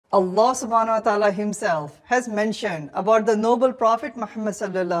Allah subhanahu wa ta'ala himself has mentioned about the noble Prophet Muhammad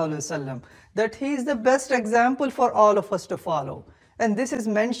sallallahu alaihi wasallam that he is the best example for all of us to follow. And this is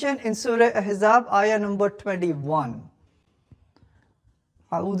mentioned in Surah Ahzab, ayah number 21.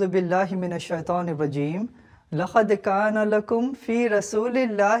 A'udhu billahi minash shaitanir rajeem. لَقَدْ كَانَ لَكُمْ فِي رَسُولِ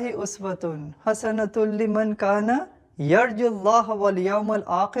اللَّهِ أُسْوَةٌ حَسَنَةٌ لِمَنْ كَانَ يَرْجُ اللَّهَ وَالْيَوْمَ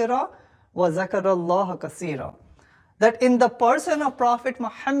الْآخِرَ وَذَكَرَ اللَّهَ كَثِيرًا. That in the person of Prophet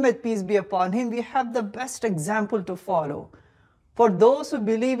Muhammad, peace be upon him, we have the best example to follow for those who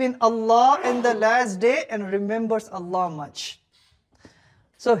believe in Allah in the last day and remembers Allah much.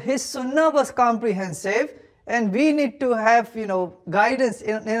 So his sunnah was comprehensive, and we need to have, guidance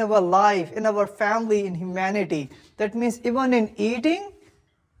in our life, in our family, in humanity. That means even in eating,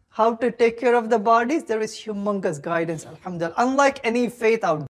 how to take care of the bodies, there is humongous guidance, alhamdulillah, unlike any faith out there.